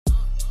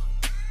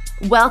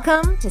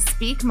Welcome to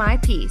Speak My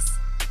Piece,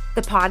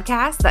 the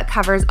podcast that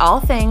covers all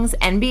things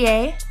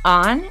NBA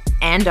on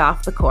and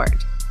off the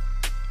court.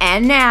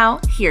 And now,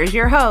 here's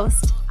your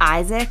host,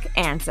 Isaac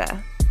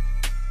Ansa.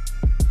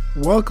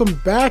 Welcome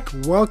back.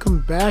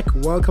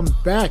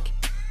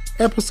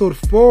 Episode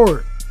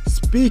 4,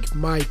 Speak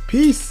My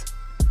Piece.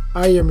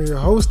 I am your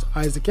host,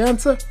 Isaac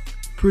Ansa,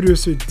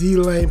 producer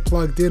D-Lane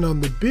plugged in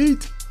on the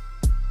beat.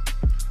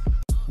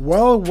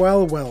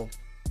 Well.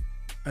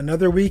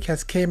 Another week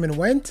has came and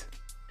went,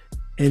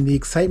 and the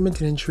excitement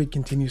and intrigue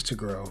continues to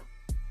grow.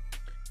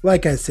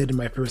 Like I said in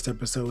my first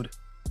episode,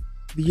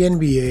 the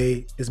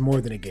NBA is more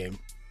than a game.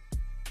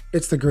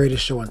 It's the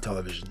greatest show on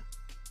television,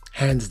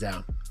 hands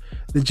down.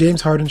 The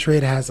James Harden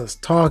trade has us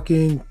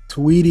talking,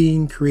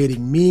 tweeting,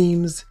 creating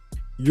memes,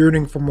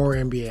 yearning for more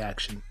NBA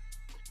action.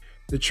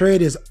 The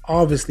trade is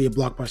obviously a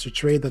blockbuster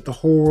trade that the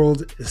whole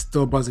world is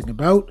still buzzing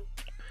about.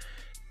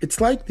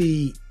 It's like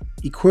the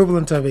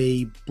equivalent of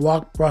a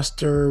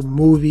blockbuster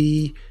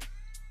movie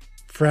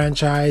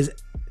franchise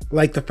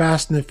like the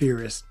Fast and the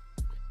Furious.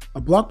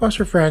 A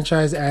blockbuster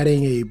franchise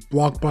adding a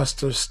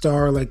blockbuster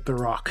star like The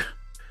Rock.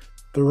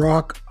 The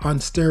Rock on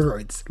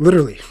steroids.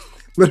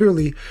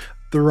 Literally,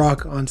 The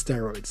Rock on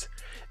steroids.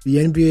 The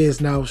NBA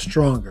is now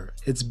stronger,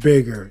 it's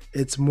bigger,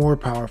 it's more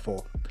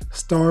powerful.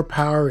 Star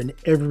power in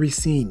every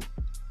scene.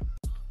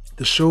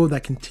 The show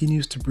that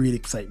continues to breed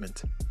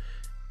excitement.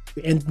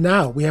 And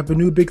now we have a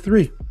new Big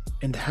Three,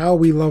 and how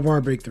we love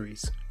our Big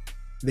Threes.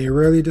 They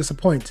rarely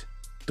disappoint.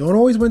 Don't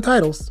always win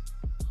titles,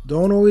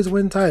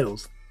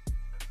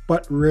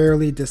 but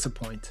rarely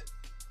disappoint.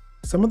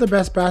 Some of the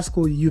best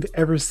basketball you've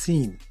ever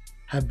seen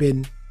have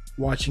been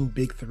watching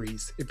Big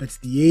Threes. If it's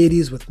the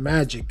 80s with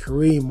Magic,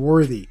 Kareem,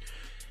 Worthy,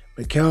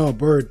 Mikel,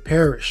 Bird,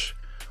 Parrish,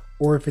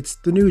 or if it's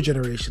the new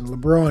generation,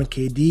 LeBron,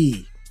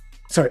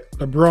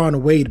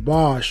 Wade,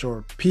 Bosh,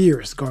 or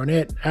Pierce,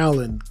 Garnett,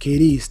 Allen,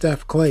 KD,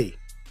 Steph, Clay,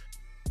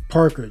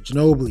 Parker,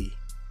 Ginobili,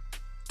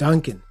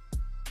 Duncan.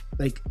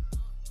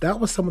 That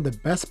was some of the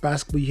best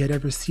basketball you had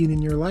ever seen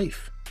in your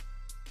life.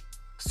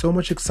 So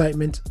much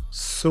excitement,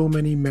 so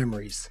many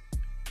memories.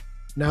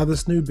 Now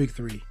this new Big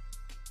Three,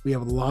 we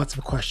have lots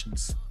of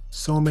questions.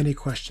 So many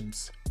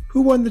questions.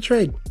 Who won the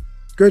trade?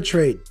 Good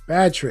trade,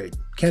 bad trade,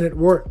 can it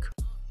work?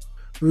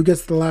 Who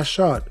gets the last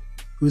shot?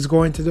 Who's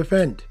going to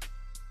defend?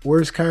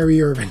 Where's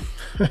Kyrie Irving?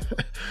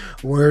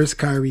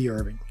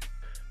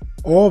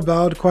 All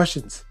valid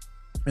questions,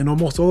 and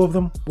almost all of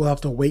them will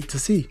have to wait to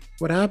see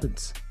what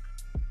happens.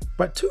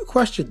 But two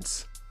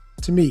questions,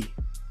 to me,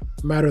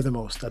 matter the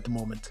most at the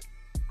moment.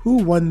 Who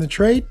won the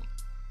trade?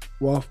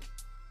 Well,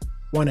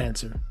 one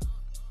answer.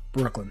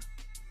 Brooklyn.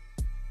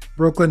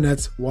 Brooklyn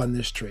Nets won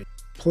this trade.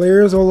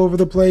 Players all over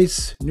the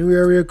place, new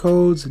area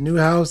codes, new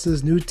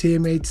houses, new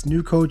teammates,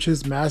 new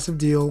coaches, massive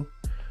deal.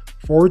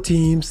 4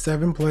 teams,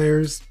 7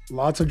 players,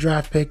 lots of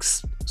draft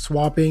picks,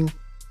 swapping.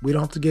 We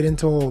don't have to get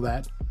into all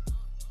that.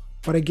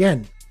 But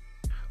again,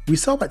 we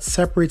saw what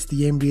separates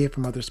the NBA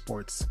from other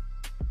sports.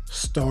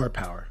 Star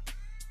power.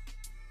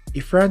 A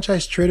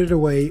franchise traded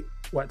away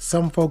what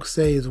some folks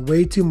say is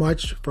way too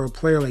much for a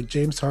player like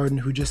James Harden,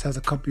 who just has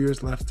a couple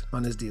years left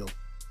on his deal.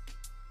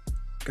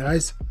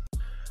 Guys,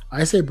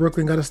 I say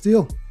Brooklyn got a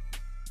steal.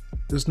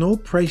 There's no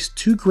price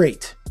too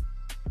great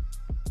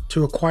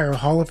to acquire a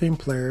Hall of Fame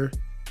player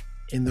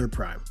in their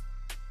prime.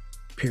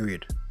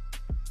 Period.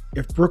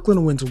 If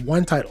Brooklyn wins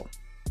one title,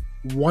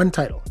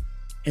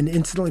 and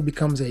instantly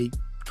becomes a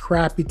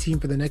crappy team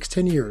for the next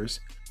 10 years,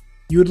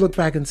 you would look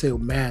back and say, oh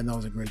man, that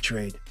was a great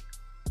trade.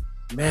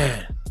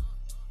 Man,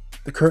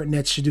 the current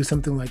Nets should do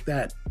something like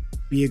that.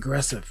 Be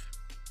aggressive.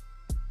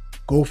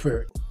 Go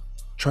for it.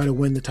 Try to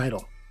win the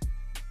title.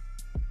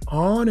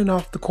 On and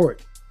off the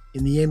court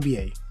in the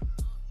NBA,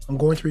 I'm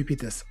going to repeat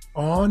this.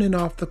 On and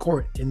off the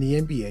court in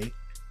the NBA,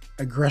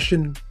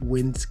 aggression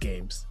wins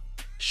games.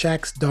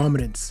 Shaq's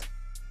dominance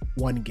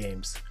won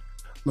games.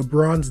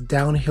 LeBron's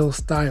downhill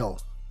style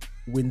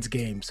wins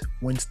games,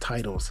 wins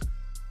titles.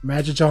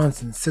 Magic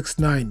Johnson,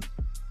 6'9",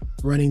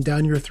 running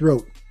down your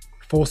throat,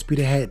 full speed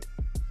ahead,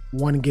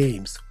 won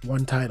games,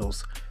 won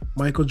titles.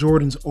 Michael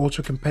Jordan's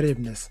ultra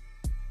competitiveness,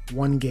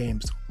 won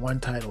games,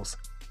 won titles.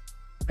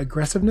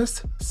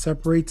 Aggressiveness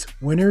separates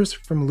winners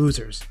from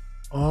losers,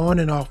 on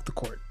and off the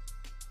court.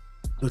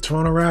 The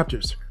Toronto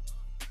Raptors,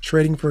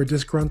 trading for a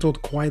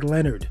disgruntled Kawhi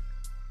Leonard.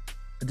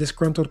 A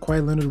disgruntled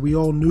Kawhi Leonard we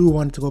all knew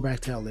wanted to go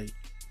back to LA.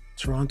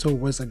 Toronto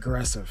was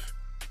aggressive.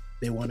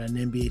 They won an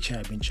NBA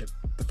championship,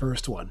 the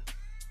first one.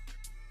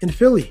 In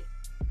Philly,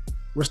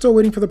 we're still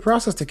waiting for the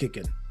process to kick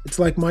in. It's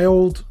like my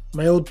old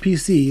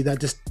PC that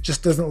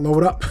just doesn't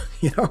load up.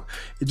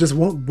 It just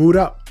won't boot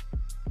up.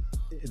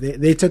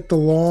 They took the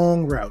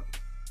long route.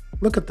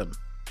 Look at them.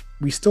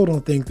 We still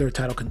don't think they're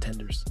title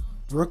contenders.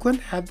 Brooklyn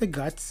had the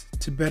guts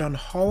to bet on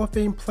Hall of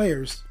Fame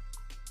players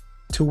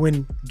to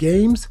win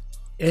games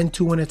and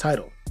to win a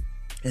title.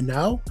 And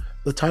now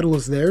the title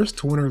is theirs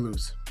to win or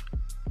lose.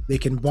 They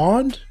can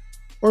bond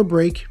or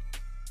break,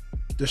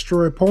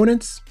 destroy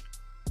opponents,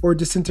 or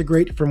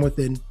disintegrate from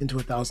within into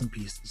 1,000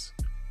 pieces.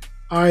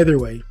 Either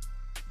way,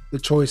 the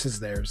choice is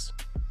theirs.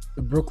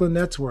 The Brooklyn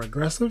Nets were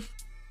aggressive,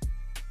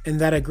 And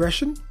that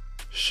aggression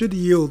should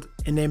yield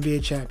an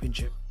NBA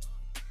championship.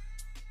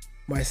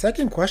 My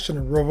second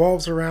question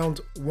revolves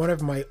around one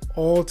of my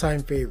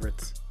all-time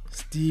favorites,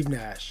 Steve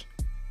Nash.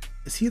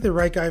 Is he the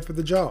right guy for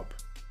the job?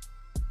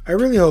 I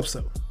really hope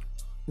so.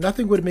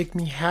 Nothing would make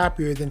me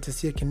happier than to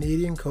see a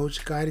Canadian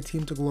coach guide a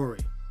team to glory.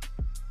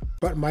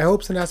 But my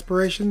hopes and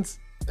aspirations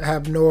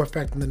have no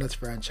effect on the Nets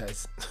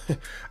franchise.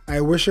 I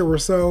wish it were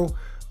so,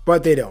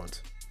 but they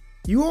don't.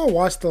 You all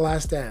watched The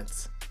Last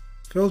Dance.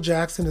 Phil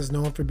Jackson is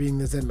known for being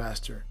the Zen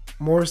master,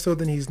 more so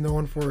than he's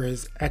known for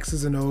his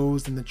X's and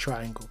O's and the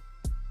triangle.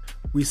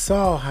 We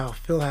saw how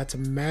Phil had to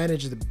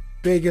manage the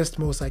biggest,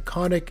 most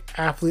iconic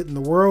athlete in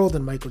the world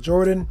in Michael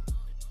Jordan,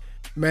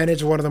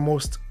 manage one of the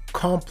most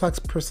complex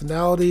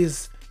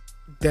personalities,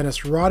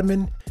 Dennis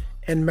Rodman,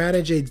 and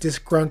manage a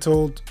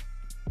disgruntled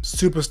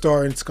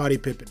superstar in Scottie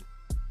Pippen.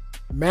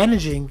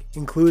 Managing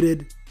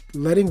included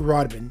letting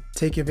Rodman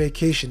take a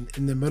vacation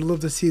in the middle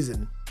of the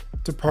season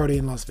to party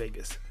in Las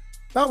Vegas.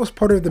 That was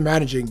part of the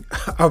managing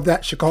of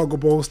that Chicago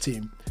Bulls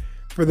team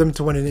for them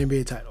to win an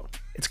NBA title.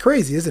 It's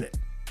crazy, isn't it?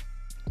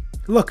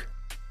 Look,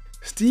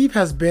 Steve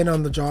has been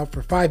on the job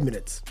for 5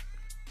 minutes.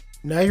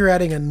 Now you're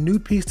adding a new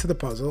piece to the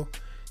puzzle,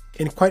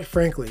 and quite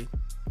frankly,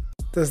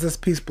 does this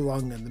piece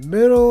belong in the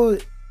middle,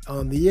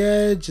 on the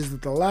edge? Is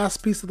it the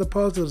last piece of the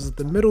puzzle? Is it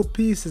the middle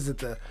piece? Is it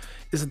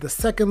the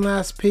second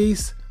last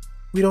piece?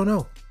 We don't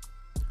know.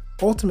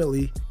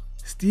 Ultimately,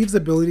 Steve's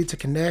ability to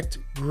connect,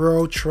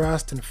 grow,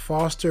 trust, and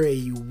foster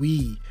a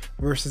we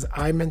versus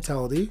I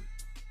mentality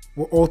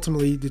will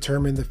ultimately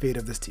determine the fate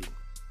of this team.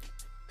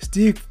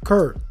 Steve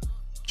Kerr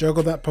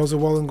juggled that puzzle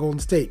well in Golden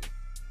State.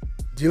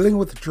 Dealing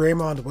with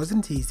Draymond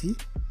wasn't easy,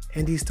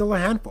 and he's still a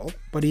handful,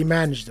 but he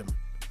managed him.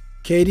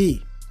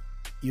 KD,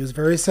 he was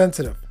very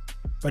sensitive,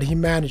 but he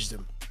managed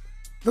him.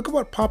 Look at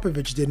what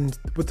Popovich did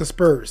with the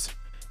Spurs.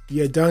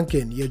 You had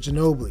Duncan, you had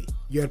Ginobili,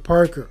 you had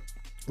Parker.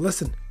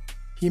 Listen,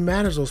 he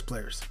managed those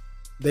players.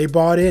 They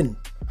bought in.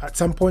 At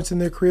some points in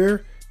their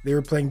career, they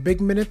were playing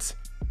big minutes.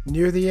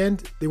 Near the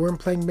end, they weren't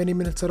playing many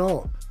minutes at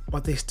all,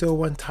 but they still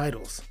won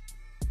titles.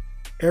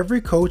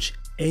 Every coach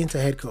ain't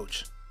a head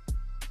coach.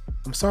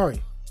 I'm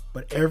sorry,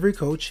 but every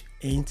coach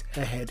ain't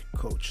a head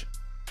coach.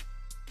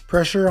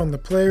 Pressure on the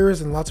players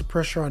and lots of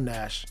pressure on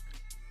Nash.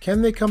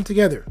 Can they come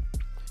together?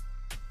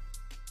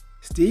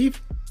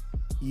 Steve,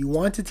 you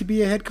wanted to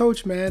be a head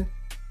coach, man.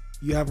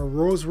 You have a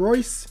Rolls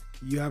Royce,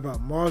 you have a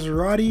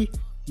Maserati,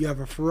 you have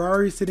a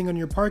Ferrari sitting on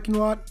your parking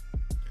lot.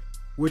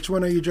 Which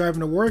one are you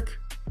driving to work?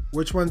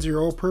 Which one's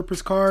your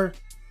all-purpose car?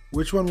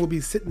 Which one will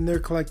be sitting there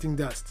collecting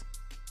dust?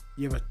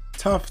 You have a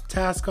tough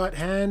task at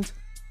hand.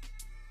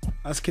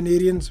 Us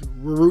Canadians,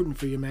 we're rooting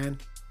for you, man.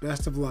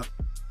 Best of luck.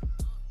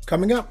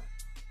 Coming up,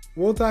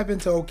 we'll dive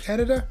into O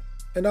Canada,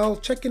 and I'll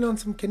check in on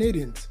some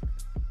Canadians.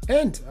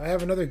 And I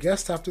have another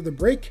guest after the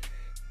break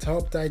to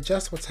help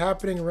digest what's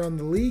happening around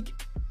the league.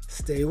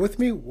 Stay with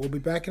me. We'll be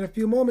back in a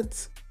few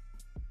moments.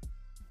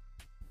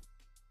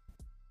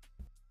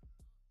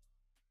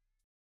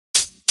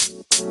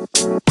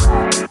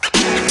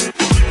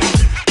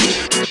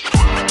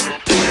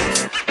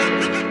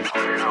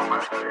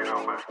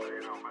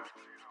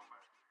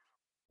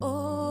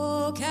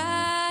 Oh,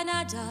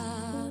 Canada.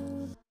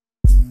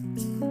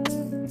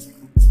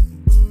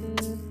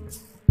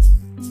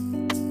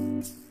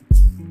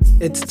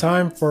 It's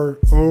time for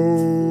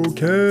Oh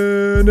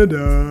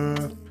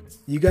Canada.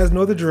 You guys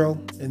know the drill.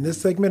 In this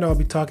segment, I'll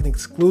be talking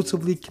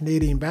exclusively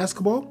Canadian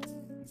basketball.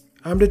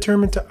 I'm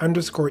determined to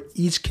underscore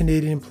each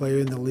Canadian player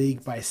in the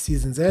league by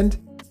season's end.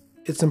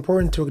 It's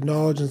important to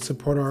acknowledge and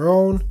support our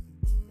own.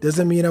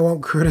 Doesn't mean I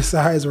won't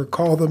criticize or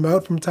call them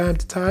out from time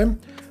to time,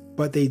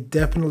 but they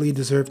definitely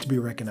deserve to be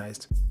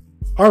recognized.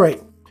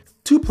 Alright,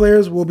 2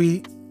 players will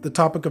be the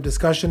topic of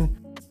discussion.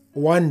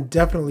 One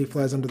definitely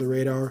flies under the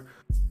radar,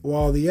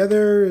 while the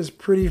other is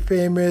pretty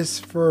famous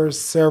for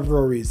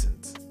several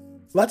reasons.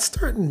 Let's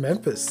start in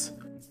Memphis.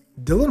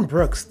 Dillon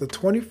Brooks, the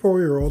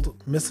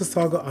 24-year-old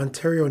Mississauga,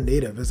 Ontario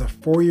native, is a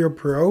 4-year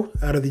pro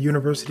out of the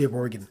University of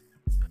Oregon.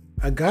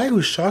 A guy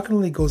who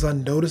shockingly goes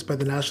unnoticed by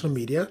the national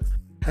media,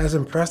 has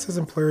impressed his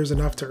employers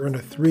enough to earn a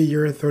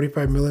 3-year,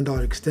 $35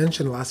 million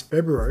extension last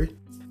February.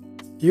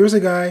 Here's a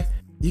guy,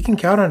 you can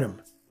count on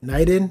him.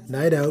 Night in,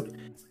 night out,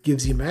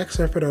 gives you max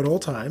effort at all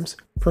times,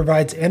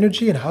 provides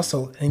energy and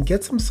hustle, and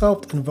gets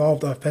himself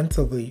involved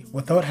offensively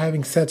without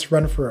having sets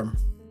run for him.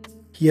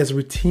 He has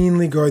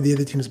routinely guarded the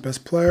other team's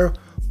best player,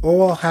 all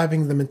while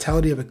having the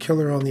mentality of a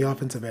killer on the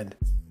offensive end.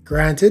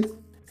 Granted,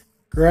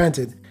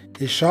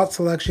 his shot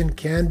selection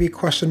can be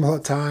questionable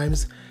at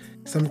times.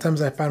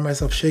 Sometimes I find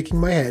myself shaking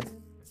my head,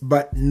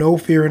 but no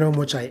fear in him,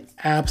 which I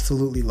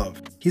absolutely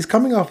love. He's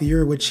coming off a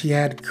year in which he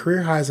had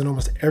career highs in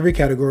almost every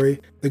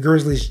category. The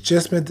Grizzlies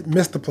just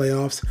missed the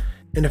playoffs,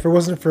 and if it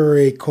wasn't for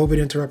a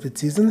COVID-interrupted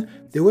season,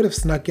 they would have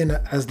snuck in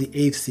as the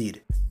 8th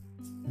seed.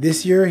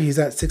 This year, he's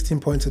at 16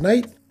 points a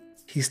night.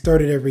 He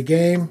started every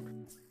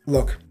game.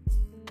 Look,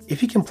 if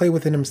he can play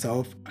within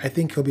himself, I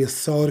think he'll be a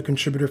solid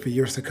contributor for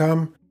years to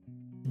come.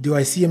 Do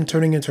I see him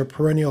turning into a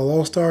perennial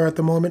all-star at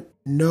the moment?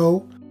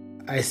 No.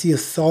 I see a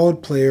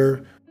solid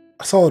player,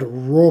 a solid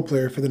role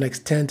player for the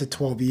next 10 to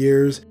 12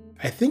 years.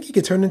 I think he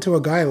could turn into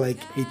a guy like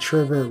a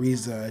Trevor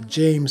Ariza, a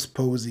James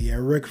Posey, a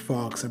Rick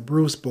Fox, a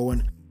Bruce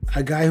Bowen,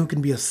 a guy who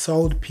can be a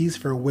solid piece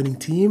for a winning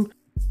team,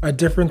 a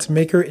difference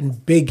maker in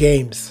big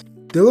games.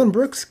 Dillon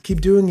Brooks,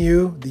 keep doing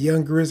you. The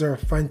young Grizz are a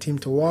fun team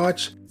to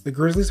watch. The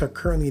Grizzlies are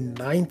currently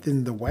 9th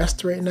in the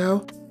West right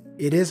now.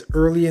 It is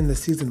early in the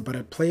season, but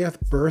a playoff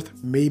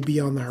berth may be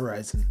on the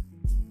horizon.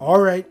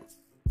 All right,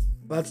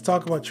 let's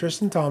talk about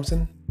Tristan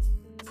Thompson.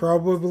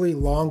 Probably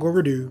long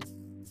overdue.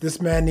 This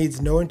man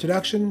needs no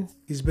introduction.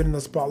 He's been in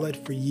the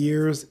spotlight for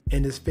years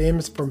and is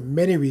famous for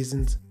many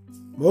reasons,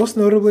 most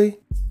notably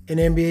an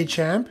NBA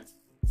champ,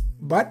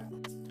 but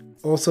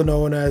also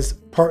known as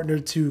partner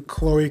to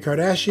Khloe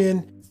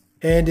Kardashian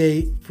and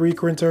a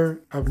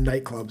frequenter of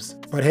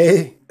nightclubs. But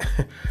hey,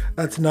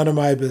 that's none of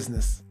my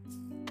business.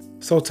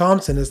 So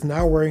Thompson is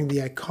now wearing the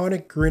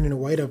iconic green and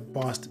white of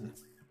Boston.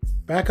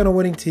 Back on a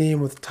winning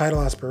team with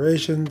title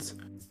aspirations,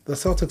 the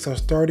Celtics are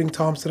starting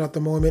Thompson at the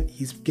moment.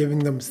 He's giving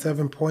them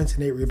 7 points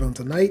and 8 rebounds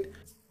a night.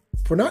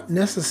 For not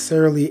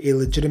necessarily a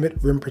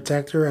legitimate rim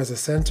protector as a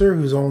center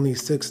who's only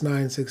 6'9",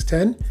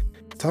 6'10",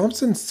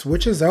 Thompson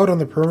switches out on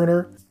the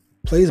perimeter,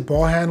 plays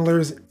ball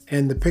handlers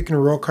and the pick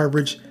and roll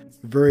coverage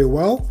very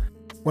well.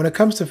 When it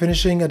comes to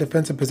finishing a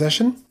defensive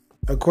possession,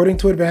 according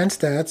to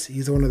advanced stats,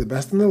 he's one of the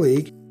best in the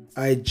league.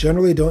 I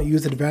generally don't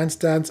use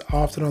advanced stats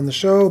often on the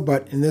show,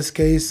 but in this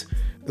case,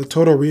 the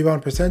total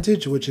rebound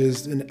percentage, which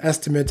is an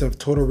estimate of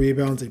total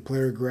rebounds a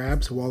player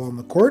grabs while on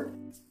the court,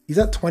 he's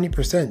at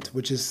 20%,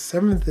 which is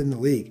 7th in the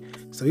league.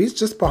 So he's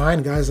just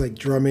behind guys like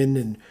Drummond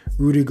and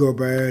Rudy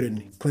Gobert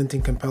and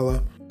Clinton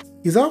Capella.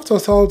 He's off to a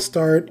solid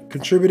start,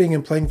 contributing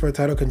and playing for a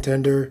title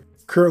contender.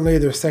 Currently,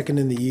 they're 2nd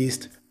in the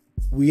East.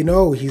 We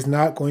know he's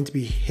not going to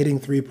be hitting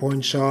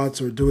 3-point shots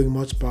or doing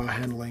much ball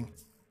handling.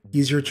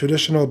 He's your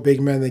traditional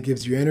big man that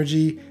gives you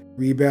energy,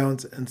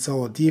 rebounds, and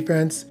solid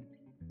defense.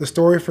 The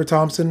story for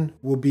Thompson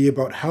will be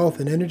about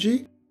health and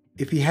energy.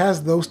 If he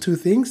has those two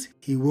things,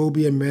 he will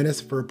be a menace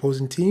for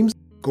opposing teams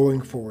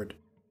going forward.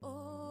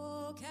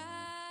 Oh,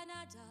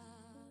 Canada.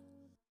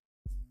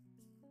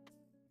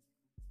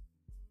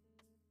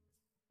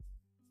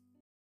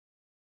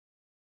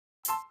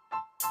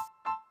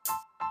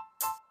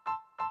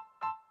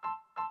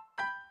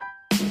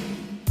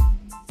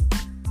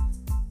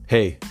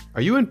 Hey,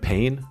 are you in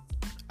pain?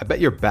 I bet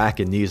your back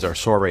and knees are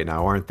sore right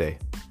now, aren't they?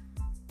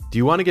 Do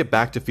you want to get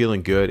back to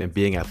feeling good and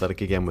being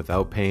athletic again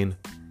without pain?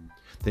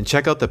 Then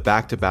check out the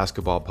Back to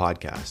Basketball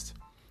podcast.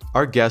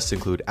 Our guests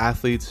include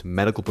athletes,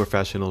 medical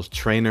professionals,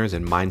 trainers,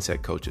 and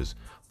mindset coaches,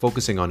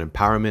 focusing on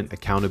empowerment,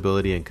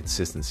 accountability, and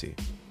consistency.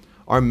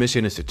 Our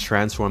mission is to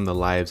transform the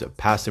lives of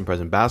past and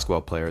present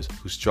basketball players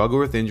who struggle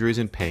with injuries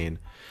and pain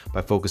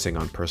by focusing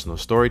on personal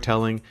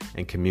storytelling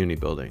and community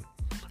building.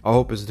 Our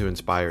hope is to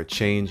inspire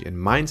change in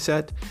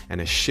mindset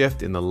and a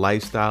shift in the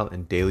lifestyle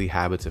and daily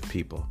habits of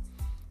people.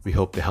 We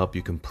hope to help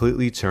you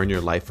completely turn your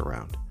life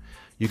around.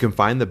 You can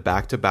find the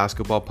Back to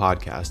Basketball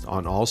podcast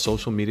on all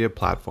social media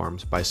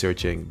platforms by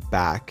searching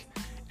back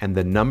and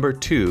the number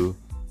 2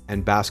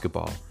 and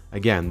basketball.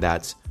 Again,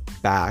 that's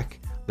back,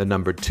 the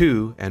number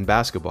 2 and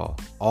basketball,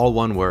 all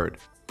one word.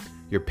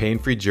 Your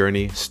pain-free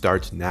journey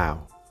starts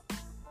now.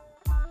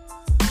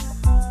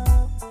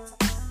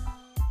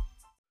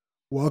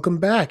 Welcome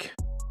back.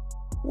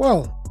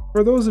 Well,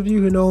 for those of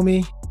you who know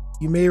me,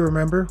 you may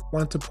remember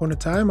once upon a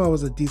time I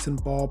was a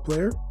decent ball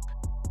player,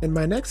 and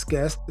my next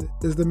guest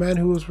is the man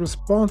who was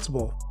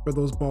responsible for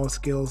those ball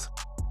skills.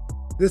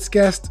 This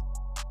guest,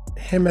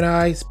 him and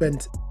I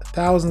spent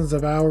thousands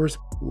of hours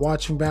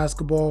watching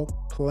basketball,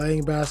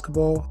 playing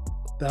basketball,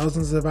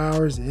 thousands of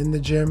hours in the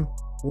gym,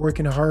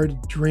 working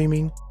hard,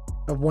 dreaming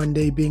of one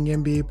day being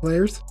NBA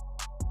players.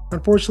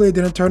 Unfortunately, it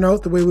didn't turn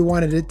out the way we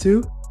wanted it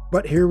to,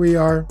 but here we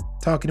are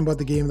talking about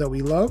the game that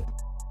we love.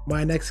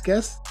 My next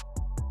guest,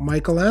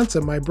 Michael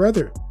Ansa, my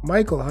brother.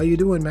 Michael, how you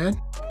doing, man?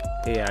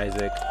 Hey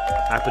Isaac,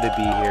 happy to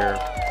be here.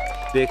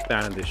 Big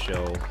fan of this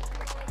show.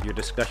 Your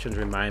discussions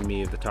remind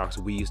me of the talks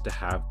we used to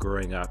have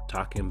growing up,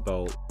 talking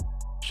about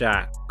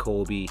Shaq,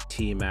 Kobe,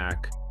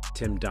 T-Mac,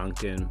 Tim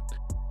Duncan.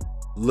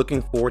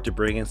 Looking forward to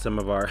bringing some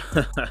of our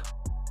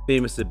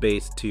famous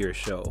debates to your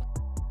show.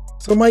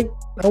 So Mike,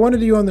 I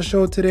wanted you on the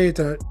show today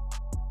to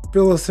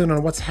fill us in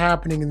on what's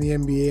happening in the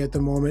NBA at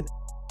the moment.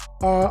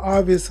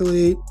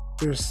 Obviously,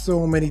 there's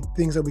so many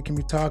things that we can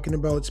be talking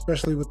about,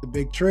 especially with the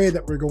big trade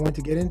that we're going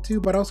to get into,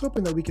 but I was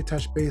hoping that we could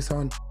touch base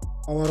on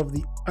a lot of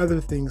the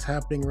other things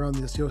happening around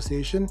the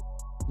association.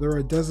 There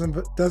are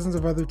dozens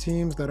of other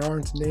teams that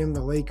aren't named,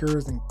 the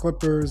Lakers and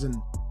Clippers and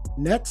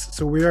Nets,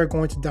 so we are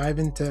going to dive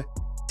into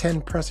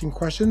 10 pressing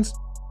questions.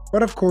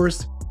 But of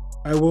course,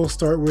 I will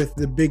start with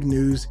the big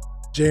news,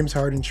 James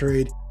Harden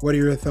trade. What are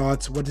your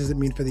thoughts? What does it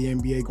mean for the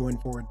NBA going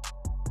forward?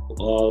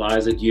 Well,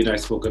 Isaac, you and I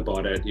spoke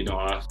about it,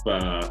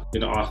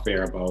 off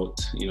air about,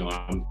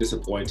 I'm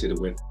disappointed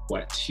with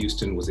what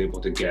Houston was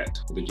able to get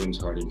with the James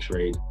Harden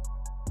trade.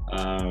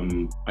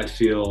 I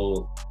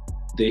feel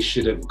they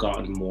should have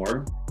gotten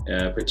more,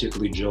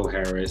 particularly Joe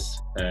Harris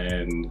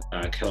and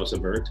Caris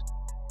LeVert.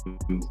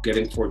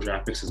 Getting 4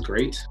 draft picks is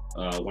great,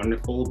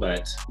 wonderful,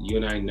 but you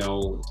and I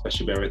know,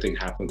 especially with everything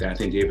happening with the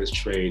Anthony Davis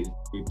trade,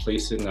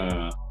 replacing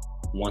a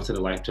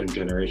once-in-a-lifetime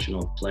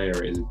generational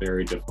player is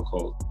very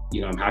difficult.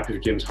 I'm happy for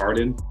James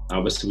Harden.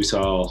 Obviously, we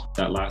saw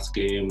that last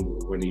game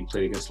when he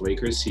played against the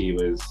Lakers,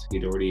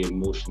 he'd already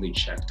emotionally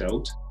checked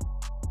out.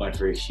 But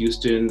for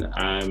Houston,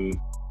 I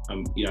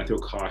throw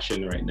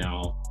caution right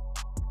now.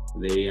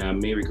 They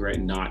may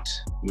regret not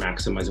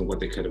maximizing what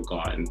they could have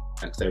gotten,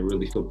 because I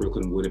really feel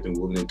Brooklyn would have been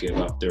willing to give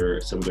up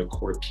some of their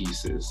core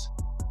pieces.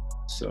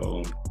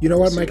 So you know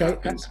what, Mike,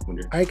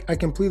 I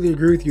completely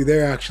agree with you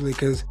there, actually,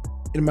 because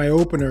in my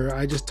opener,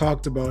 I just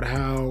talked about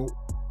how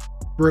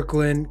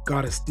Brooklyn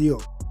got a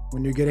steal.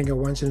 When you're getting a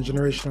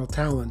once-in-a-generational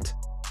talent,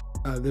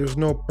 there's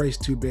no price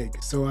too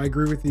big. So I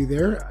agree with you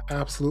there,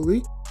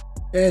 absolutely.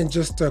 And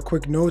just a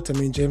quick note,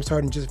 James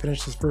Harden just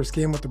finished his first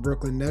game with the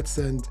Brooklyn Nets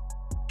and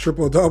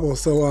triple-double.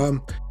 So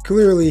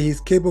clearly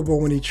he's capable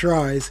when he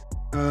tries.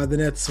 The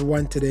Nets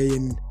won today,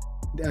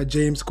 and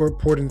James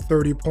poured in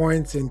 30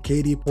 points and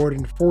KD poured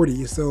in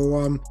 40.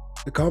 So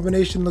the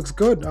combination looks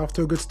good. Off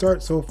to a good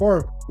start so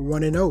far,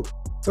 1-0.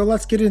 So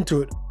let's get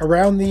into it.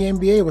 Around the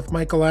NBA with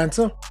Michael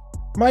Ansa.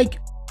 Mike,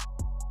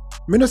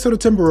 Minnesota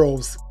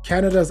Timberwolves,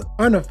 Canada's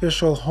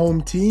unofficial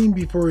home team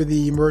before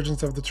the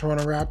emergence of the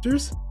Toronto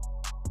Raptors,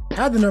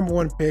 had the number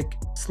 1 pick,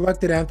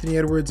 selected Anthony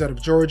Edwards out of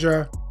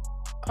Georgia.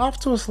 Off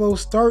to a slow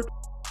start.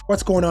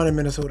 What's going on in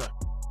Minnesota?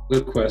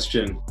 Good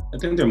question. I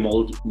think there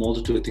are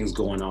multitude of things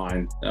going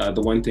on.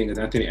 The one thing is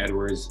Anthony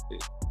Edwards,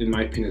 in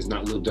my opinion, has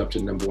not lived up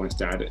to number one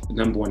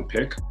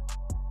pick.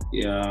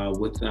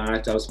 With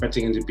that, I was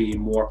expecting him to be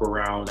more up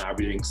around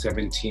averaging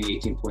 17,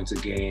 18 points a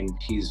game.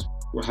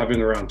 We're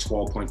having around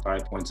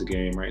 12.5 points a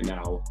game right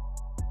now.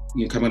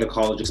 Coming to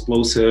college,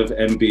 explosive,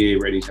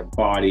 NBA ready to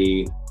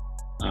body,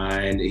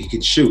 and he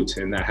can shoot,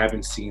 and I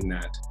haven't seen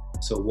that.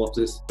 So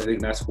I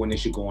think that's one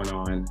issue going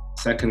on.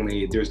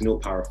 Secondly, there's no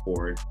power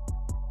forward.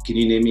 Can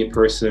you name me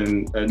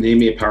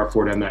a power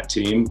forward on that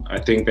team?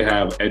 I think they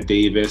have Ed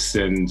Davis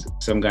and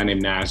some guy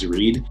named Naz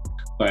Reid.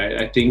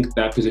 But I think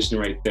that position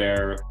right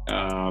there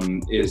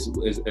is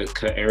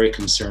an area of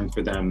concern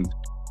for them.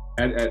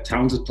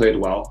 Towns has played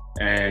well,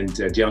 and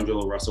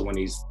D'Angelo Russell, when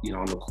he's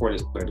on the court,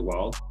 has played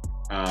well.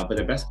 But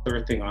the best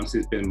third thing, honestly,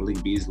 has been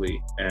Malik Beasley.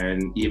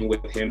 And even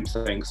with him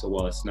playing so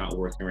well, it's not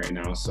working right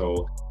now.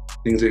 So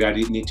things that I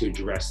need to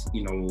address,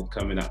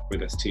 coming up for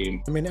this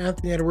team.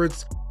 Anthony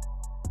Edwards,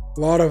 a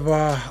lot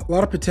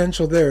of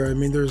potential there.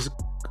 There's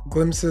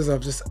glimpses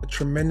of just a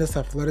tremendous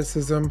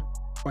athleticism,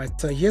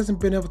 but he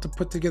hasn't been able to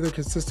put together a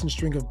consistent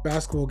string of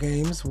basketball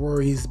games where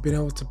he's been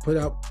able to put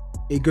up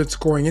a good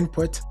scoring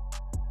input.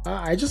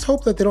 I just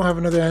hope that they don't have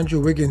another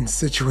Andrew Wiggins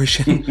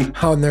situation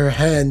on their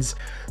hands.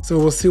 So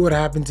we'll see what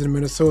happens in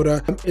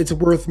Minnesota. It's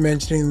worth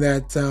mentioning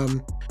that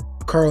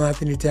Karl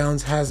Anthony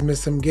Towns has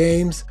missed some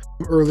games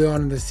early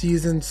on in the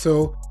season,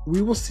 so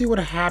we will see what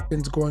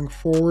happens going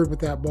forward with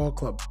that ball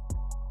club.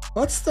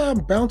 Let's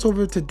bounce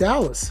over to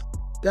Dallas.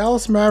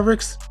 Dallas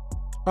Mavericks,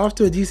 off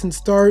to a decent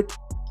start.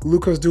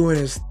 Luka's doing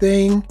his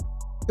thing.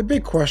 The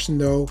big question,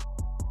 though,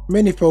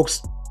 many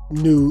folks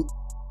knew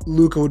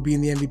Luka would be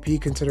in the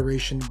MVP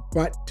consideration,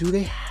 but do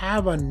they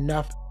have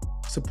enough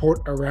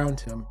support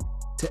around him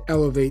to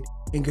elevate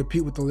and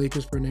compete with the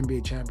Lakers for an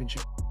NBA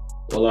championship?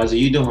 Well, Ozzy,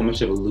 you know how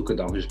much of a Luka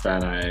Doncic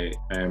fan I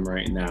am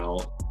right now.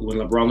 When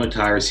LeBron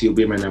retires, he'll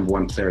be my number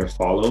 1 player to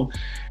follow.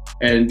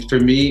 And for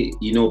me,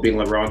 being a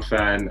LeBron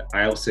fan,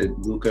 I also said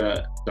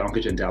Luka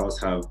Doncic and Dallas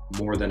have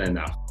more than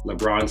enough.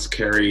 LeBron's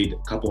carried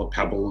a couple of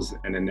pebbles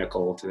and a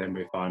nickel to the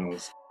NBA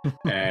Finals.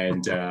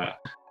 And,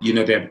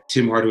 they have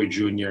Tim Hardaway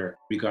Jr.,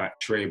 we got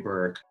Trey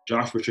Burke.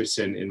 Josh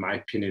Richardson, in my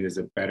opinion, is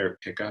a better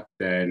pickup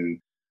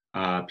than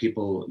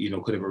people,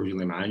 could have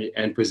originally imagined.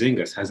 And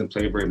Porzingis hasn't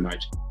played very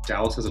much.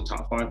 Dallas has a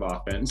top 5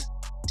 offense.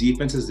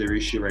 Defense is their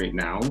issue right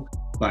now.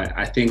 But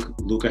I think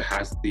Luka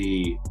has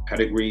the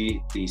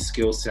pedigree, the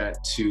skill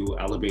set to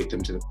elevate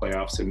them to the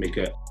playoffs and make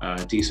a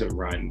decent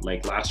run.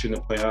 Like last year in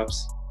the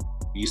playoffs,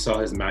 you saw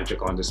his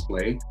magic on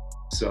display.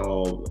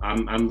 So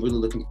I'm really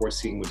looking forward to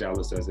seeing what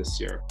Dallas does this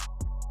year.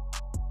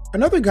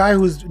 Another guy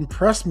who's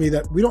impressed me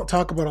that we don't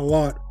talk about a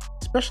lot,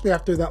 especially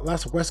after that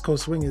last West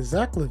Coast swing, is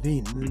Zach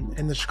LaVine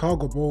and the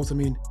Chicago Bulls.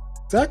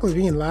 Zach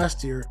LaVine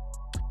last year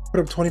put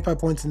up 25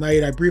 points a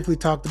night. I briefly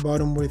talked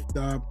about him with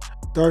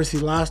Darcy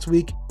last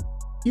week.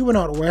 He went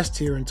out west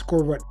here and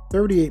scored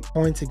 38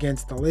 points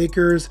against the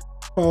Lakers,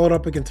 followed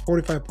up against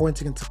 45 points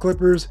against the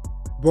Clippers.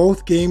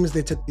 Both games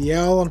they took the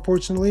L,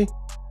 unfortunately.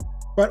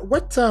 But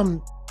what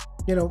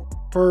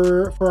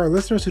for our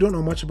listeners who don't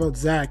know much about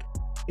Zach,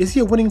 is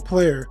he a winning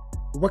player?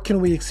 What can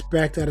we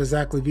expect out of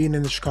Zach LaVine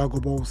and the Chicago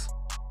Bulls?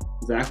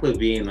 Zach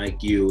LaVine,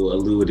 like you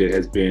alluded,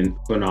 has been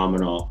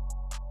phenomenal.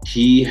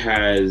 He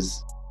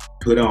has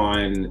put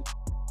on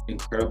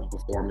incredible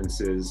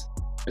performances,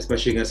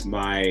 especially against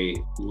my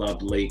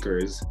loved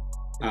Lakers.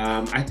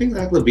 I think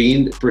Zach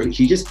LaVine,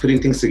 he's just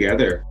putting things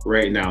together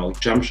right now.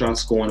 Jump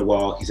shots going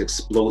well. He's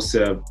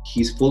explosive.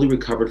 He's fully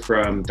recovered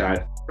from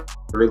that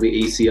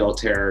early ACL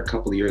tear a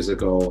couple of years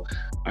ago.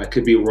 I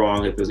could be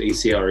wrong if it was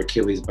ACL or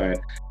Achilles, but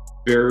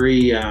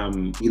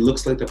he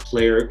looks like the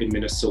player in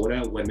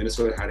Minnesota when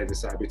Minnesota had to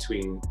decide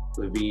between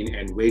Levine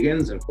and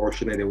Wiggins.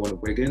 Unfortunately, they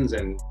went Wiggins,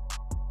 and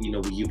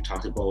you've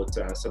talked about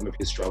some of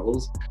his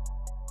struggles.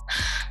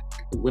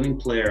 Winning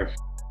player,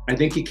 I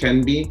think he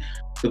can be.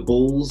 The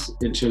Bulls,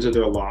 in terms of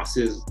their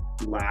losses,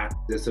 lack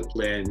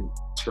discipline,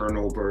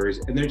 turnovers,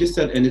 and they're just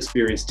an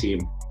inexperienced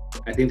team.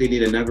 I think they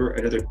need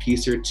another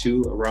piece or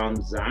two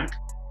around Zach.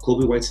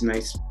 Kobe White's a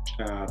nice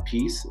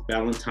piece.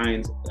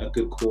 Valentine's a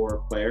good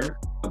core player.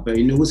 But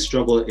his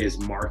struggle is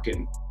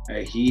Markin.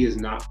 He is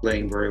not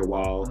playing very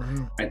well.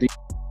 Mm-hmm. I think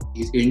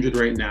he's injured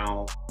right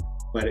now,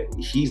 but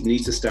he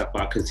needs to step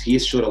up because he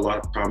has showed a lot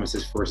of promise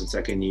his first and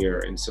second year.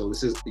 And so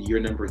this is year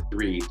number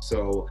 3.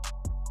 So,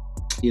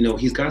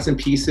 he's got some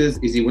pieces.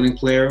 Is he a winning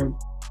player?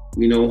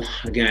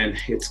 Again,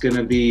 it's going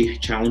to be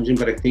challenging,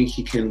 but I think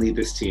he can lead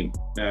this team.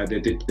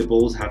 The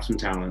Bulls have some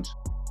talent.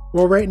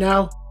 Well, right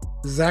now,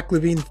 Zach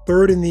LaVine,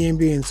 3rd in the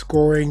NBA in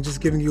scoring,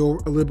 just giving you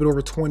a little bit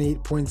over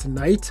 28 points a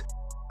night.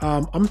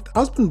 I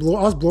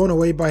was blown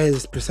away by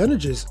his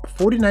percentages.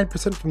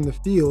 49% from the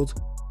field,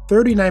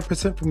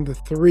 39% from the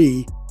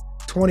 3,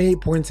 28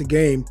 points a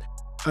game.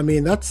 I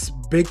mean, that's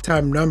big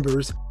time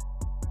numbers.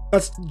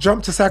 Let's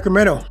jump to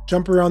Sacramento.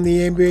 Jump around the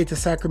NBA to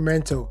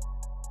Sacramento.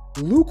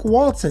 Luke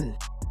Walton.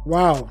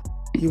 Wow.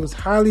 He was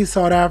highly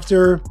sought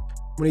after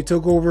when he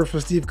took over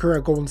for Steve Kerr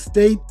at Golden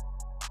State.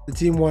 The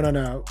team went on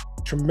a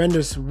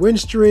tremendous win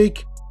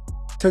streak.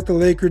 Took the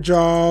Laker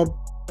job.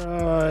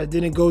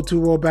 Didn't go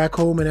too well back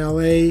home in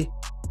LA.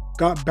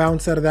 Got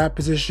bounced out of that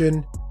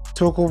position.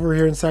 Took over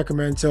here in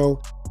Sacramento.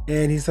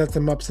 And he's had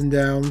some ups and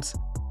downs.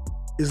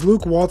 Is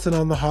Luke Walton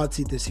on the hot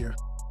seat this year?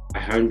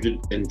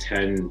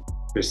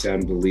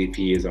 110% believe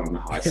he is on the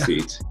hot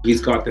seat.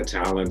 He's got the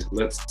talent.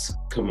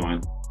 Come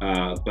on.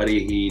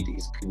 Buddy,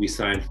 we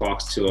signed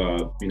Fox to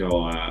a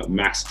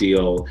max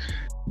deal.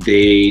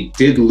 They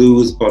did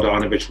lose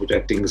Bogdanovic, which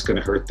I think is going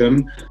to hurt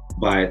them,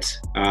 but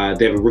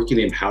they have a rookie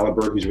named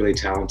Halliburton who's really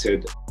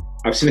talented.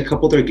 I've seen a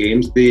couple of their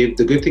games. The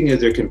good thing is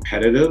they're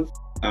competitive.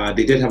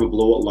 They did have a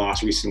blowout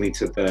loss recently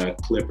to the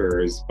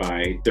Clippers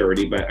by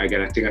 30, but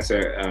again, I think that's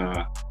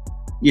one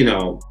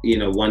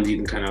you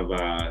can kind of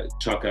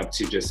chalk up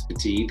to just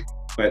fatigue.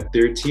 But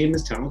their team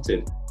is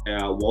talented.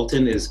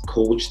 Walton is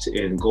coached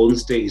in Golden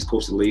State. He's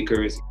coached the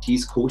Lakers.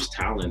 He's coached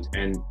talent,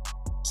 and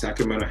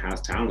Sacramento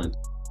has talent.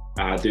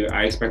 I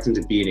expect him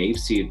to be an 8th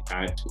seed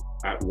at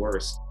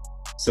worst.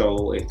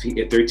 So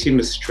if their team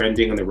is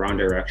trending in the wrong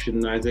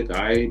direction, Isaac,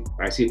 I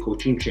see a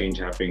coaching change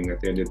happening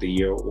at the end of the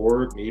year,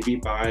 or maybe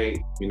by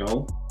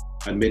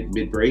a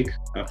mid break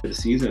after the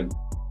season.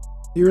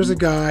 Here's a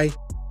guy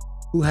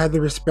who had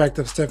the respect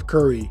of Steph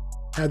Curry,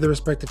 had the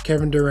respect of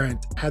Kevin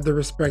Durant, had the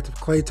respect of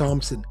Klay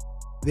Thompson.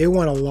 They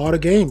won a lot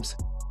of games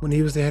when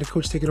he was the head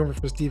coach taking over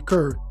for Steve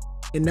Kerr.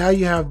 And now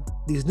you have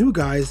these new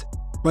guys,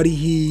 Buddy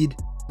Hield,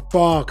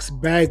 Fox,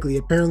 Bagley.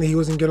 Apparently he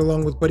wasn't getting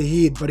along with Buddy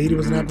Hield. Buddy Hield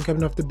wasn't having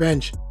coming off the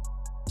bench.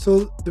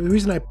 So the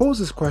reason I pose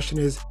this question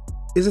is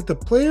it the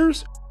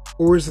players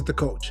or is it the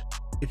coach?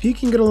 If he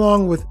can get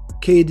along with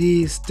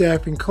KD,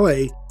 Steph, and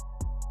Klay,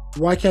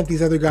 why can't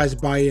these other guys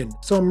buy in?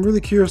 So I'm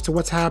really curious to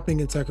what's happening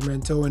in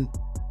Sacramento, and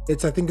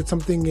it's a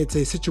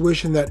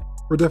situation that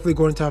we're definitely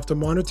going to have to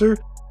monitor.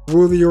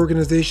 Will the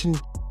organization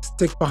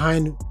stick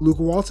behind Luke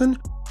Walton,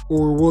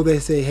 or will they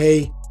say,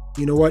 hey,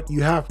 you know what,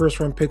 you have first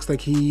round picks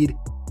like Hield,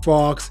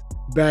 Fox,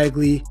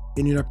 Bagley,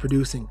 and you're not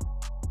producing?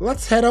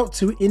 Let's head out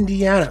to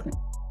Indiana.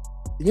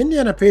 The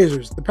Indiana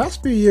Pacers, the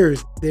past few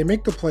years, they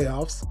make the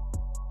playoffs.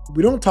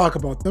 We don't talk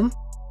about them.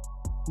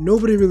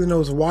 Nobody really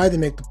knows why they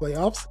make the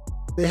playoffs.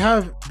 They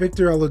have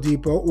Victor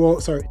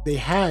Oladipo. They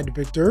had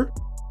Victor.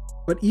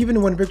 But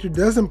even when Victor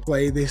doesn't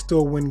play, they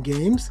still win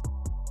games.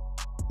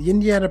 The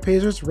Indiana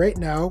Pacers right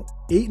now,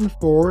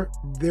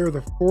 8-4. They're the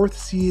 4th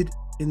seed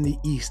in the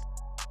East.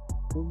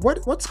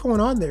 What's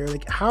going on there?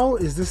 Like, how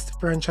is this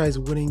franchise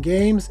winning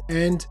games?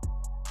 And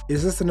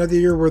is this another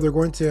year where they're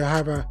going to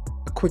have a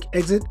quick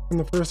exit from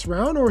the first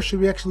round, or should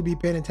we actually be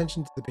paying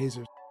attention to the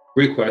Pacers?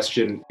 Great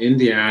question.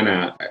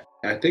 Indiana,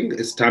 I think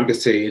it's time to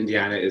say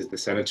Indiana is the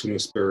San Antonio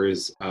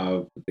Spurs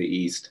of the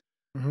East.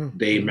 Mm-hmm.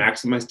 They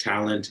maximize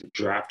talent,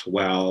 draft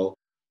well.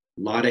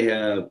 A lot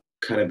of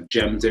kind of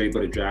gems they're able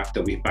to draft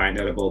that we find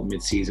out about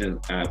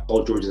midseason.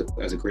 Paul George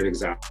is a great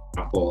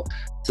example.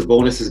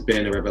 Sabonis has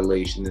been a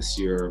revelation this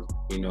year,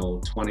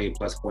 20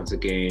 plus points a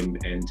game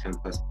and 10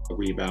 plus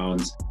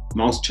rebounds.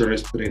 Miles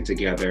Turner's putting it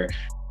together.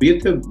 We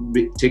have to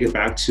take it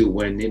back to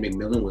when Nate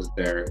McMillan was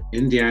there.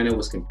 Indiana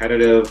was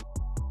competitive.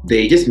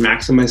 They just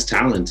maximized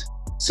talent.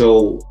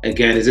 So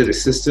again, is it a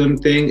system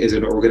thing? Is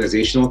it an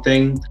organizational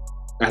thing?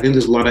 I think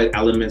there's a lot of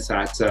elements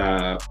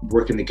that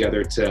working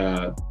together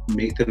to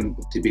make them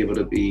to be able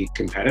to be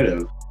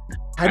competitive.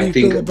 How do you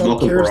feel about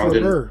Caris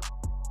LeVert?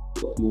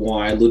 Well,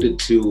 I alluded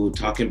to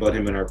talking about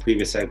him in our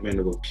previous segment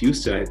about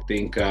Houston. I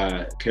think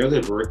Caris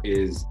LeVert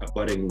is a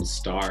budding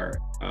star,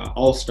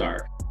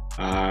 all-star.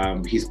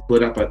 He's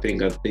put up, I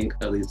think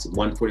at least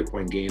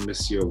 140-point game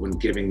this year when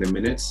giving the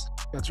minutes.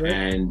 That's right.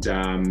 And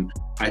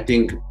I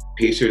think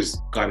Pacers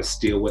got a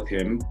steal with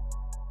him.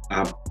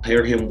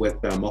 pair him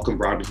with Malcolm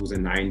Brogdon, who's a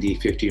 90,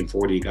 50, and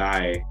 40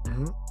 guy.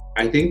 Mm-hmm.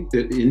 I think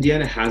that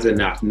Indiana has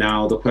enough.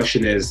 Now, the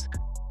question is,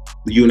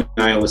 you and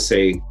I always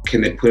say,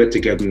 can they put it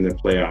together in the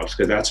playoffs?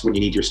 Because that's when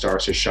you need your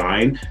stars to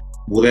shine.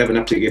 Will they have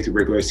enough to get through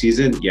regular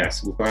season?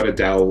 Yes, without a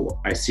doubt.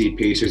 I see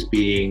Pacers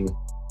being,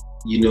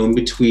 in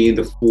between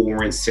the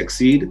 4 and 6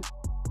 seed.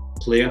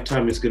 Playoff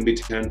time is going to be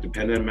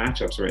dependent on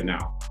matchups right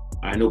now.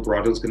 I know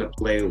Brogdon's going to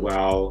play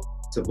well.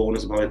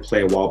 Sabonis will probably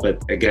play well, but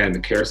again,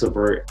 Karis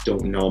LeVert,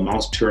 don't know.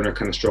 Miles Turner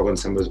kind of struggling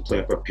some of his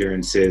playoff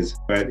appearances.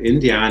 But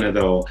Indiana,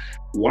 though,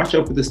 watch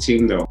out for this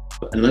team, though.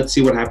 And let's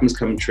see what happens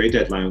come trade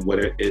deadline, what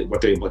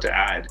they're able to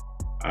add.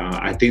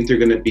 I think they're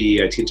going to be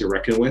a team to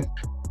reckon with.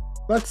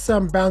 Let's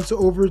bounce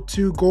over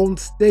to Golden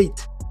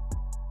State.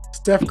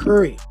 Steph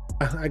Curry.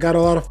 I got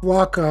a lot of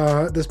flack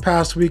this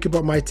past week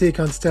about my take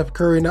on Steph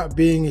Curry not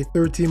being a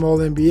third-team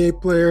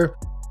All-NBA player.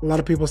 A lot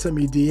of people sent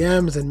me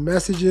DMs and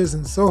messages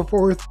and so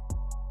forth.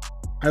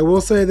 I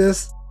will say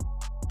this,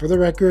 for the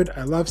record,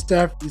 I love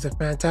Steph. He's a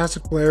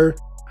fantastic player.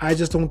 I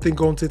just don't think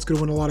Golden State's going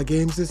to win a lot of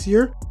games this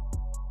year.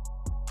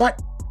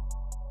 But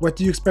what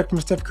do you expect from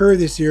Steph Curry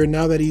this year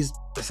now that he's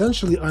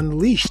essentially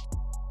unleashed?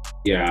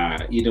 Yeah,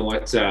 you know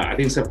what? I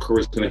think Steph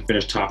Curry's going to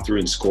finish top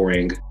 3 in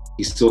scoring.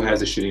 He still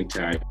has a shooting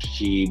touch.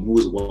 He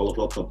moves well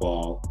off the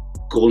ball.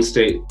 Golden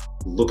State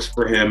looks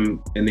for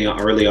him in the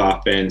early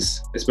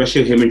offense,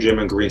 especially him and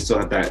Draymond Green still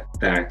have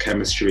that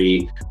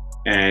chemistry.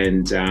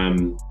 And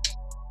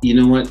you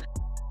know what?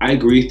 I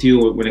agree with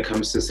you when it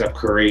comes to Steph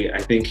Curry.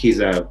 I think he's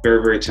a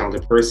very, very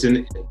talented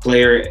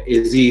player.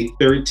 Is he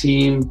third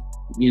team?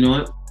 You know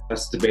what?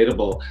 That's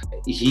debatable.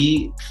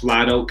 He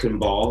flat out can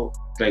ball,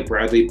 like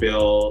Bradley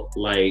Beal,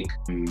 like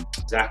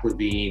Zach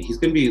LaVine. He's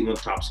going to be one of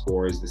the top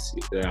scorers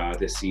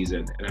this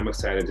season, and I'm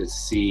excited to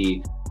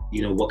see,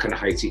 what kind of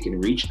heights he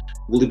can reach.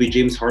 Will it be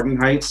James Harden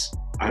heights?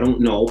 I don't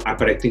know,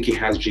 but I think he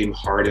has James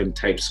Harden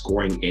type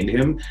scoring in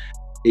him.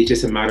 It's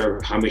just a matter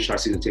of how many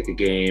shots he can take a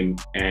game,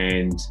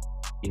 and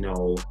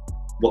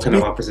what kind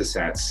of opposite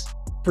sets.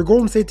 For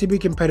Golden State to be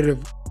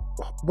competitive,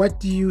 what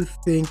do you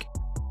think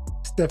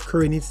Steph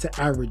Curry needs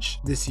to average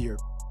this year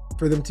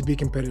for them to be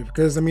competitive?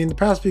 Because the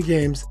past few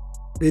games,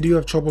 they do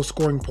have trouble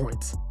scoring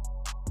points.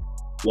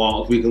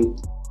 Well, if we can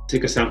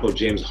take a sample of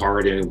James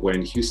Harden,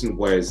 when Houston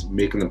was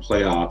making the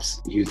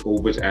playoffs, he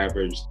was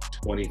averaged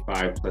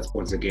 25 plus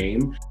points a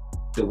game.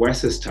 The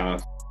West is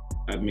tough.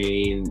 I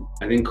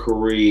think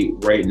Curry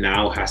right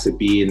now has to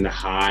be in the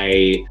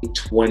high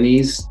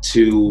 20s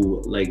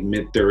to like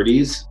mid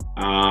 30s.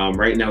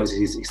 Right now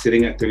he's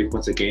sitting at 30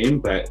 points a game,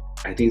 but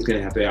I think he's going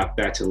to have to up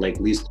that to like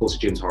at least close to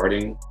James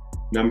Harden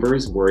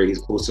numbers, where he's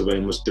close to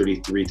almost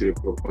 33,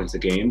 34 points a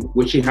game,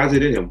 which he has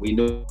it in him. We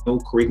know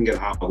Curry can get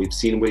hot. We've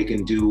seen what he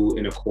can do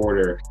in a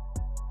quarter.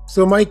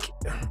 So Mike,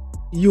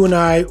 you and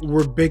I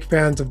were big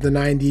fans of the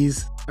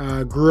 90s,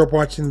 grew up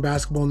watching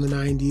basketball in the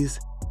 90s,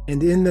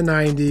 and in the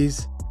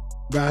 90s,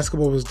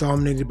 basketball was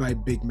dominated by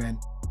big men.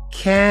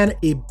 Can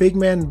a big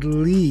man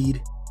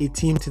lead a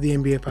team to the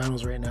NBA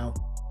Finals right now?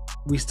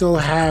 We still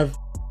have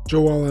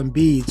Joel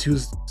Embiid,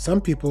 who's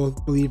some people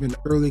believe an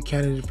early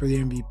candidate for the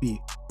MVP.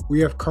 We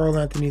have Karl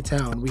Anthony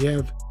Towns. We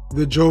have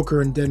the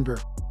Joker in Denver.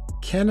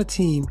 Can a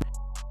team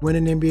win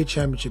an NBA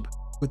championship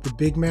with the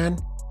big man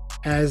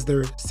as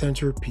their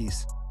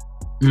centerpiece?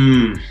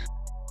 You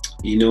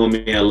know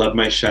me, I love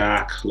my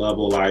Shaq, love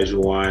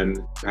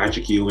Olajuwon,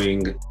 Patrick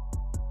Ewing.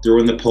 Throw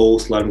in the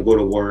post, let him go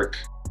to work.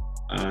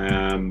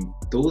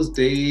 Those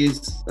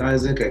days,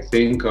 Isaac, I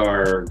think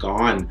are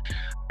gone.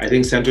 I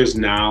think centers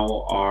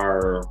now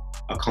are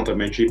a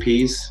complementary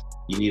piece.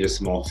 You need a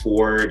small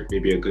forward,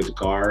 maybe a good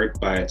guard,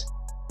 but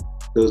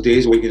those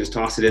days where you can just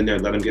toss it in there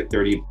and let him get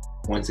 30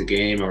 points a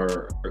game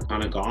are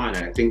kind of gone.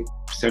 And I think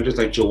centers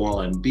like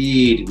Joel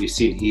Embiid, we've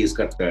seen he's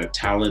got the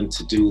talent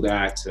to do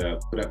that, to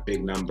put up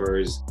big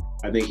numbers.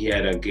 I think he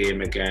had a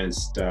game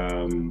against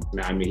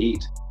Miami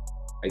Heat.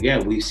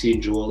 Again, we've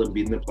seen Joel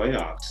Embiid in the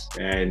playoffs,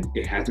 and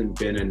it hasn't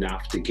been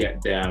enough to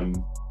get them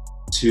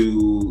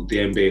to the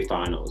NBA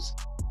Finals.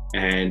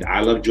 And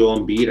I love Joel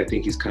Embiid. I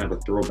think he's kind of a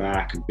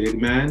throwback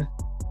big man,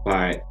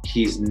 but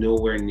he's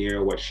nowhere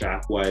near what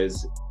Shaq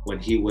was when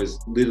he was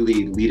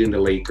literally leading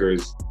the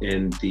Lakers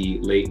in the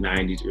late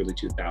 90s, early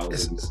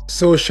 2000s.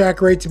 So is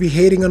Shaq right to be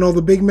hating on all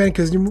the big men?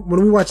 Because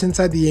when we watch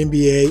Inside the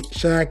NBA,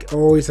 Shaq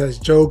always has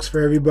jokes for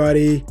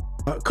everybody.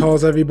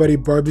 Calls everybody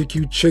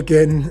barbecue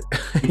chicken,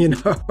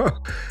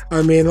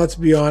 let's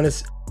be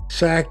honest.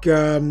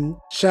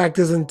 Shaq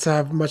doesn't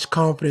have much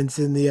confidence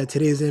in the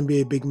today's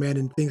NBA big men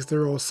and thinks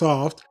they're all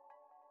soft.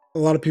 A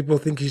lot of people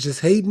think he's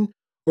just hating,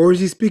 or is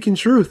he speaking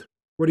truth?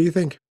 What do you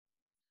think?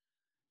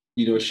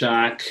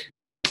 Shaq,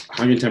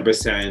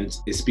 110%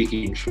 is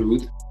speaking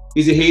truth.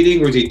 Is he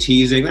hating or is he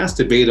teasing? That's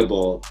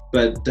debatable,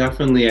 but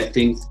definitely I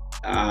think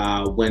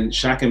when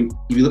Shaq,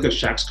 if you look at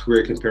Shaq's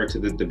career compared to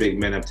the big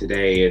men of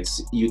today,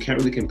 you can't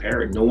really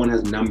compare it. No one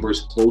has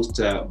numbers close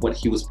to what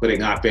he was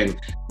putting up. And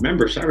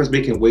remember, Shaq was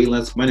making way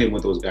less money than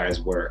what those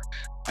guys were.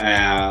 We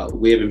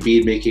have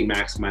Embiid making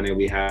max money.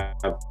 We have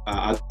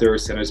other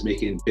centers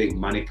making big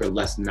money for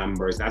less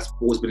numbers. That's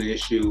always been an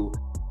issue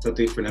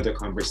something for another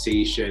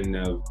conversation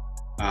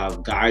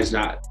of guys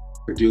not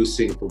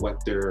producing for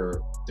what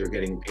they're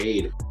getting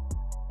paid.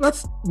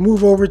 Let's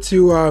move over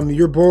to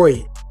your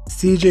boy,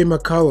 CJ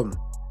McCollum.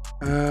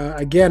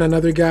 Again,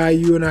 another guy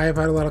you and I have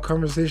had a lot of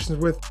conversations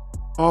with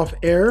off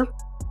air.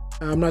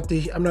 I'm not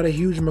a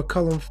huge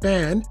McCollum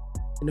fan.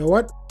 You know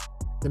what?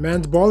 The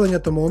man's balling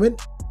at the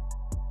moment.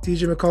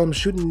 CJ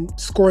McCollum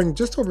scoring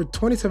just over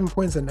 27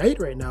 points a night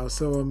right now.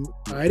 So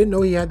I didn't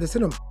know he had this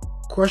in him.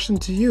 Question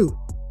to you: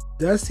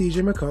 does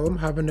CJ McCollum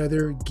have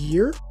another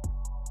gear?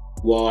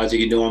 Well, as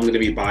you know, I'm going to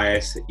be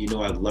biased. You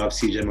know, I've loved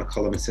CJ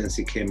McCollum since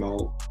he came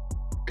out.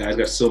 Guy's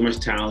got so much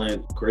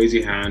talent,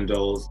 crazy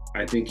handles.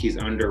 I think he's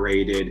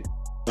underrated.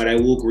 But I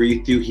will agree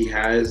with you, he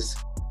has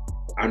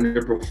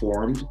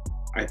underperformed.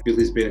 I feel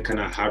he's been kind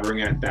of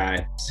hovering at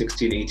that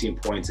 16, 18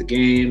 points a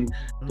game.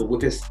 But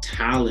with his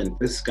talent,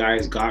 this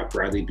guy's got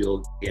Bradley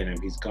Beal in him.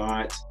 He's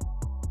got,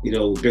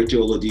 Victor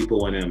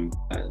Oladipo in him.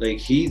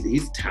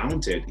 He's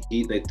talented.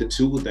 The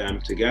two of them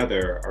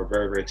together are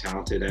very, very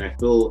talented. And I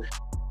feel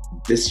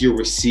this year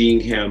we're seeing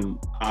him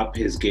up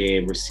his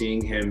game. We're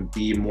seeing him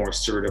be more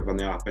assertive on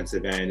the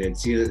offensive end and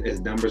see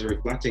his numbers are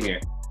reflecting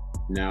it.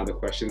 Now the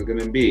question is going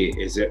to be,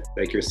 is it,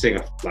 like you're saying,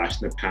 a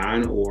flash in the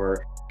pan,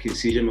 or can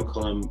CJ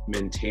McCollum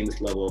maintain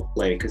this level of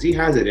play? Because he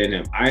has it in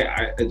him.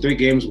 I 3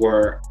 games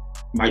where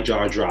my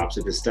jaw drops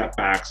if his step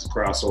backs,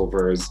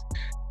 crossovers,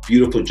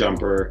 beautiful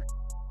jumper.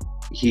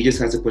 He just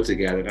has to put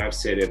together. And I've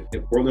said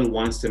if Portland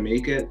wants to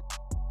make it,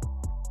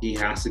 he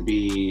has to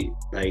be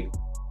like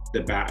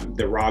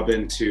the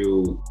Robin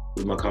to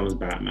McCollum's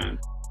Batman.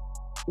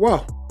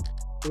 Well,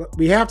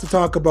 we have to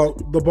talk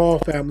about the Ball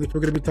family if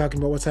we're going to be talking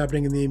about what's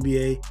happening in the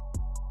NBA.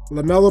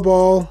 LaMelo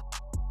Ball,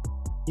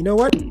 you know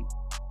what?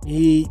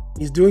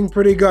 He's doing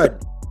pretty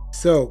good.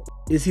 So,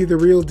 is he the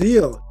real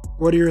deal?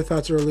 What are your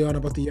thoughts early on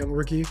about the young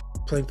rookie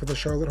playing for the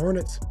Charlotte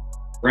Hornets?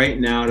 Right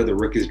now, to the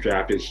rookies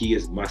drafted, he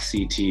is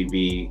must-see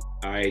TV.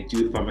 I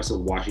do find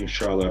myself watching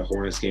Charlotte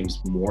Hornets games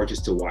more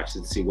just to watch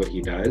and see what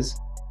he does.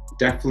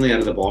 Definitely out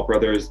of the Ball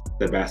brothers,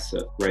 the best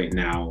right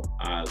now.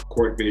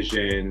 Court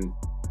vision,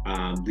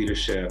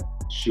 leadership,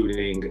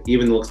 shooting.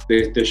 Even though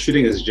the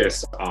shooting is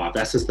just off,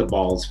 that's just the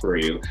balls for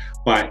you.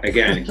 But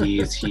again,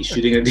 he's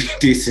shooting a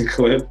decent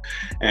clip,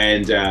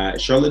 and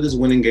Charlotte is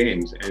winning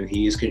games, and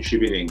he's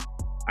contributing.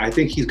 I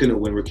think he's going to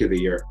win Rookie of the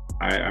Year.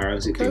 I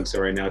honestly think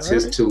so. Right now, it's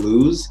his to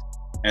lose,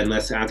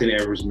 unless Anthony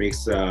Edwards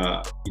makes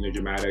a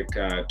dramatic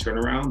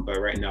turnaround. But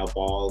right now,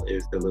 Ball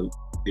is the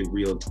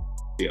real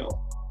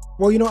deal.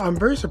 Well, I'm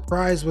very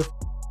surprised with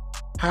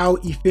how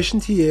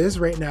efficient he is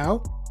right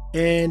now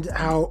and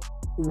how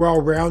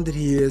well-rounded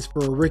he is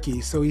for a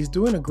rookie. So he's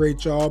doing a great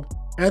job.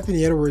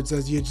 Anthony Edwards,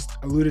 as you just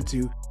alluded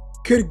to,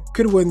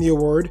 could win the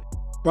award,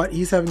 but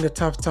he's having a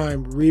tough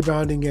time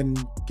rebounding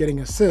and getting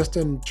assists,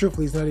 and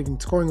truthfully, he's not even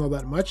scoring all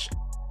that much.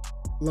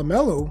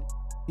 LaMelo,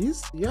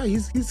 he's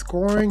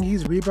scoring,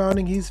 he's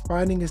rebounding, he's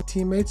finding his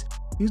teammates.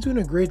 He's doing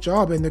a great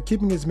job, and they're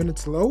keeping his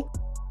minutes low.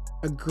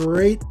 A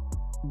great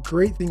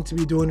thing to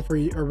be doing for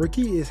a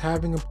rookie is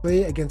having him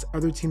play against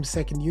other teams'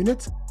 second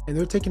units, and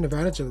they're taking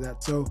advantage of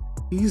that. So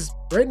he's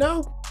right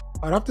now,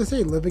 I'd have to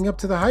say, living up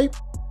to the hype,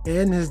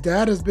 and his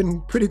dad has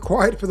been pretty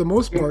quiet for the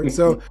most part,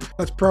 so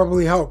that's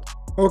probably helped.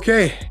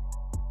 Okay,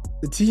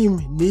 the team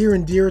near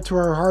and dear to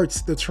our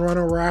hearts, the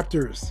Toronto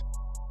Raptors.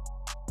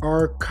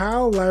 Are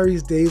Kyle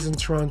Lowry's days in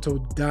Toronto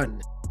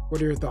done?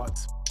 What are your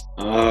thoughts?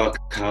 Oh,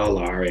 Kyle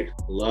Lowry.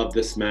 Love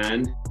this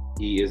man.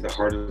 He is the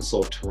heart and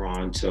soul of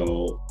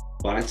Toronto.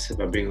 But if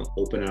I'm being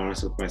open and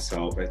honest with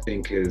myself, I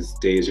think his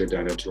days are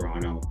done in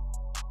Toronto.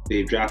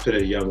 They've drafted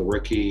a young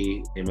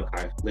rookie named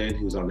Mekhi Flynn,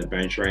 who's on the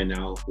bench right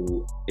now,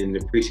 who in the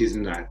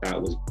preseason I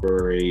thought was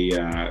very,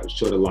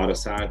 showed a lot of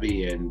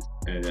savvy and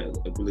a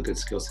really good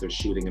skill set of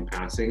shooting and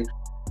passing.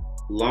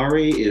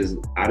 Lowry is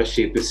out of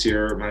shape this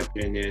year, in my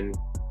opinion.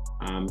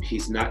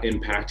 He's not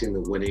impacting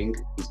the winning.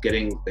 He's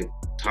getting the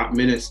top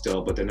minutes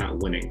still, but they're not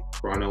winning.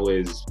 Toronto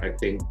is, I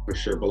think, for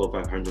sure below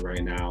 500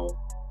 right now.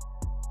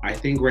 I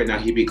think right now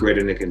he'd be great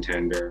in a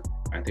contender.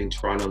 I think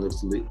Toronto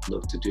looks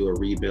to do a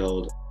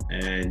rebuild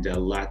and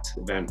let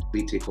Van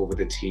Vliet take over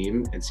the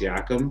team and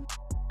Siakam,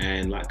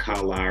 and let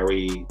Kyle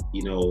Lowry,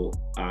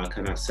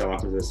 kind of sell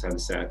off into the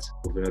sunset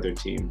with another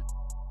team.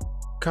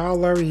 Kyle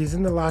Lowry, he's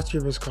in the last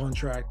year of his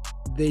contract.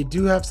 They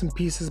do have some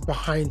pieces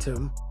behind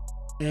him,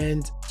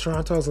 and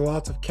Toronto has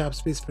lots of cap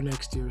space for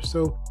next year.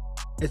 So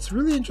it's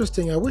really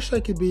interesting. I wish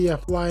I could be a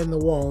fly in the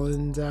wall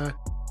and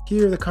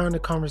hear the kind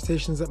of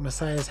conversations that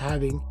Masai is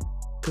having.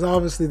 Because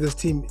obviously this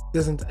team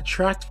doesn't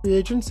attract free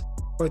agents,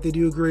 but they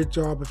do a great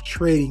job of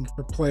trading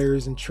for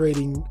players and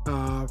trading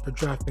for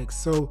draft picks.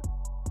 So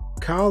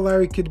Kyle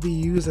Lowry could be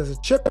used as a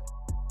chip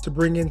to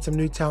bring in some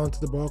new talent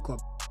to the ball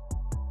club.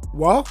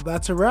 Well,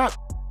 that's a wrap.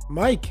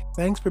 Mike,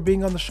 thanks for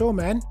being on the show,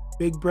 man.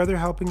 Big brother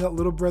helping out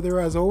little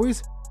brother as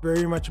always.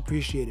 Very much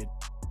appreciated.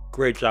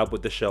 Great job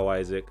with the show,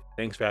 Isaac.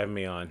 Thanks for having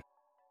me on.